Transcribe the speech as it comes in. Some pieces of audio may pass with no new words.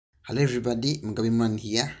Hello everybody, Mgabiman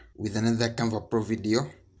here with another Canva Pro video.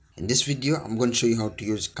 In this video, I'm going to show you how to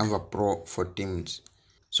use Canva Pro for Teams.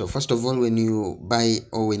 So first of all, when you buy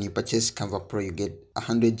or when you purchase Canva Pro, you get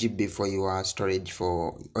 100 GB for your storage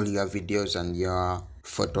for all your videos and your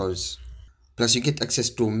photos. Plus you get access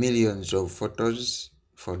to millions of photos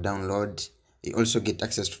for download. You also get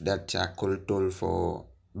access to that cool tool for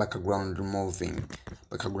background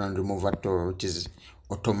remover tool, which is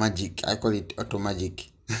Automagic. I call it Automagic.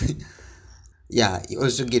 Yeah, you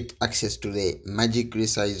also get access to the magic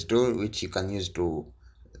resize tool, which you can use to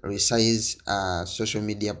resize a social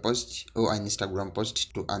media post or an Instagram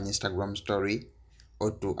post to an Instagram story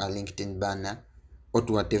or to a LinkedIn banner or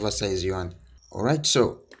to whatever size you want. Alright,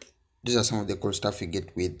 so these are some of the cool stuff you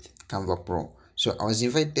get with Canva Pro. So I was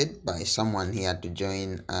invited by someone here to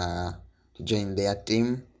join their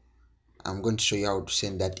team. I'm going to show you how to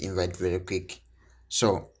send that invite very quick.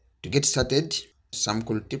 So to get started, some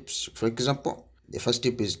cool tips. For example, the first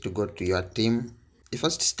tip is to go to your team. The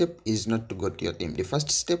first step is not to go to your team. The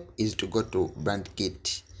first step is to go to Brand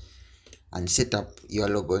Kit and set up your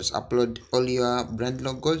logos. Upload all your brand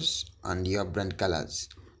logos and your brand colors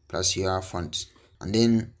plus your fonts. And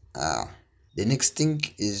then the next thing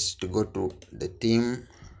is to go to the team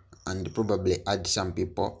and probably add some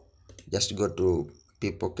people. Just go to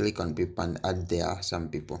people, click on people and add there some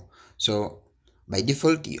people. So by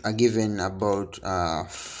default you are given about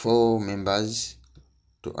 4 members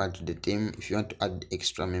to add to the team. If you want to add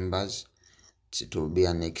extra members, it will be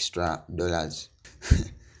an extra dollars.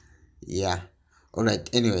 Yeah, all right.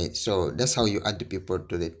 Anyway, so that's how you add people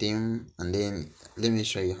to the team. And then let me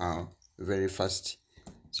show you how very fast.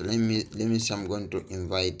 So let me say I'm going to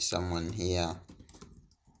invite someone here.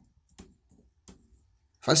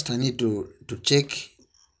 First I need to check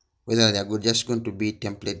whether they are just going to be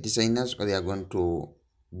template designers or they are going to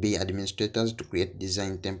be administrators to create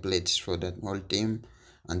design templates for that whole team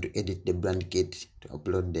and to edit the brand kit to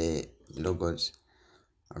upload the logos.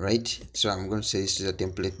 All right, so I'm going to say this is a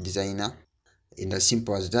template designer, and as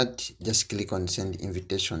simple as that, just click on send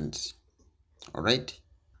invitations. All right,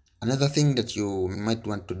 another thing that you might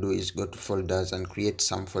want to do is go to folders and create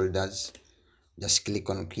some folders. Just click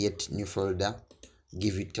on create new folder,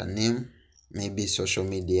 give it a name, maybe social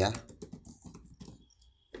media.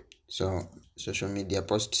 So social media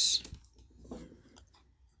posts.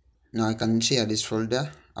 Now I can share this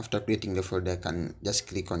folder. After creating the folder, I can just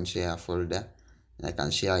click on share folder and I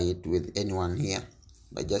can share it with anyone here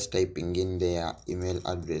by just typing in their email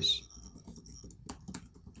address.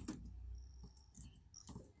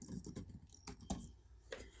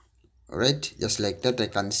 Alright, just like that, I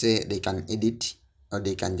can say they can edit or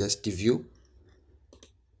they can just view,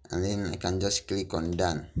 and then I can just click on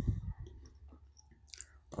done.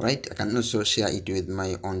 Alright, I can also share it with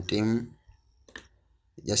my own team.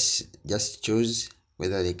 Just choose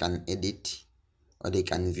whether they can edit or they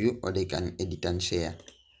can view or they can edit and share.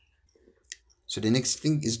 So the next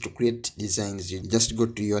thing is to create designs. You just go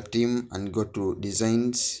to your team and go to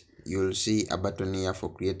designs. You'll see a button here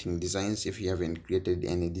for creating designs. If you haven't created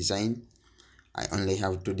any design, I only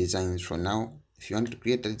have 2 designs for now. If you want to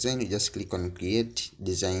create a design, you just click on create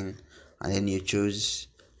design and then you choose,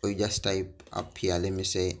 or you just type up here, let me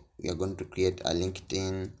say we are going to create a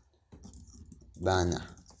LinkedIn banner.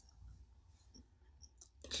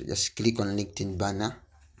 So just click on LinkedIn banner,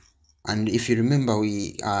 and if you remember,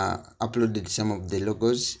 we uploaded some of the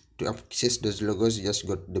logos. To access those logos, you just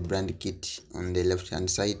go to the brand kit on the left hand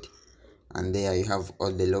side, and there you have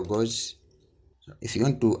all the logos. If you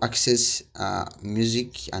want to access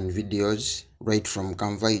music and videos right from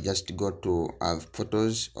Canva, you just go to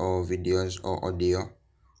photos or videos or audio,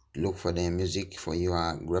 look for the music for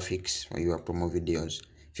your graphics for your promo videos.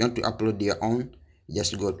 If you want to upload your own, you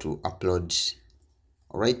just go to uploads.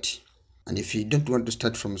 Alright, and if you don't want to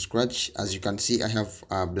start from scratch, as you can see, I have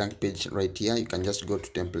a blank page right here. You can just go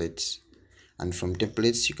to templates, and from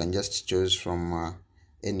templates you can just choose from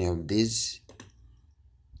any of these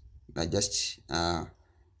by just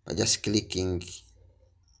clicking.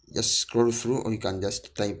 Just scroll through, or you can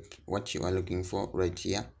just type what you are looking for right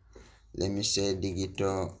here. Let me say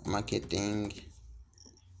digital marketing,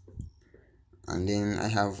 and then I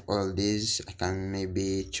have all these. I can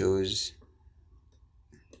maybe choose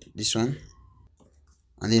this one,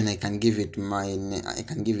 and then I can give it my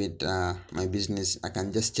business. I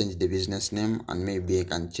can just change the business name, and maybe I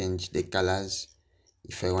can change the colors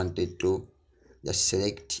if I wanted to. Just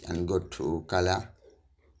select and go to color.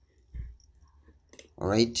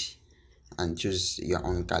 Alright, and choose your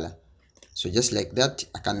own color. So just like that,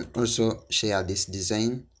 I can also share this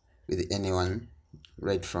design with anyone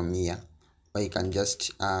right from here, or you can just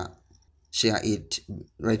share it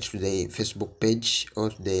right to the Facebook page or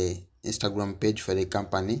the Instagram page for the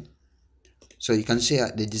company. So you can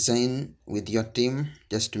share the design with your team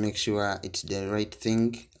just to make sure it's the right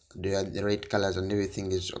thing, the right colors and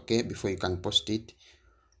everything is okay before you can post it.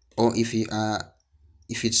 Or if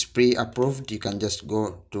it's pre-approved, you can just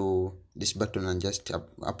go to this button and just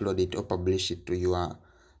upload it or publish it to your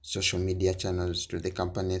social media channels, to the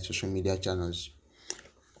company social media channels.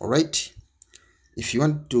 All right, if you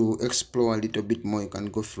want to explore a little bit more, you can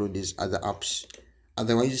go through these other apps.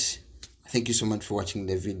 Otherwise, thank you so much for watching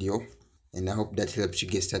the video, and I hope that helps you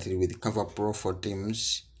get started with Canva Pro for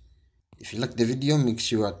Teams. If you like the video, make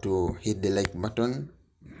sure to hit the like button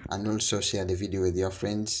and also share the video with your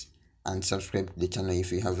friends and subscribe to the channel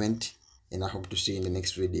if you haven't, and I hope to see you in the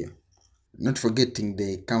next video. Not forgetting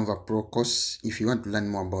the Canva Pro course. If you want to learn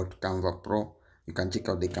more about Canva Pro, you can check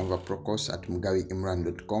out the Canva Pro course at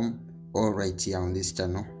mugawiimran.com or right here on this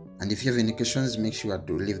channel. And if you have any questions, make sure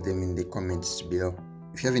to leave them in the comments below.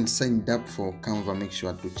 If you haven't signed up for Canva, make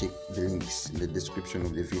sure to check the links in the description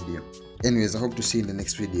of the video. Anyways, I hope to see you in the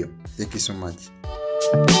next video. Thank you so much.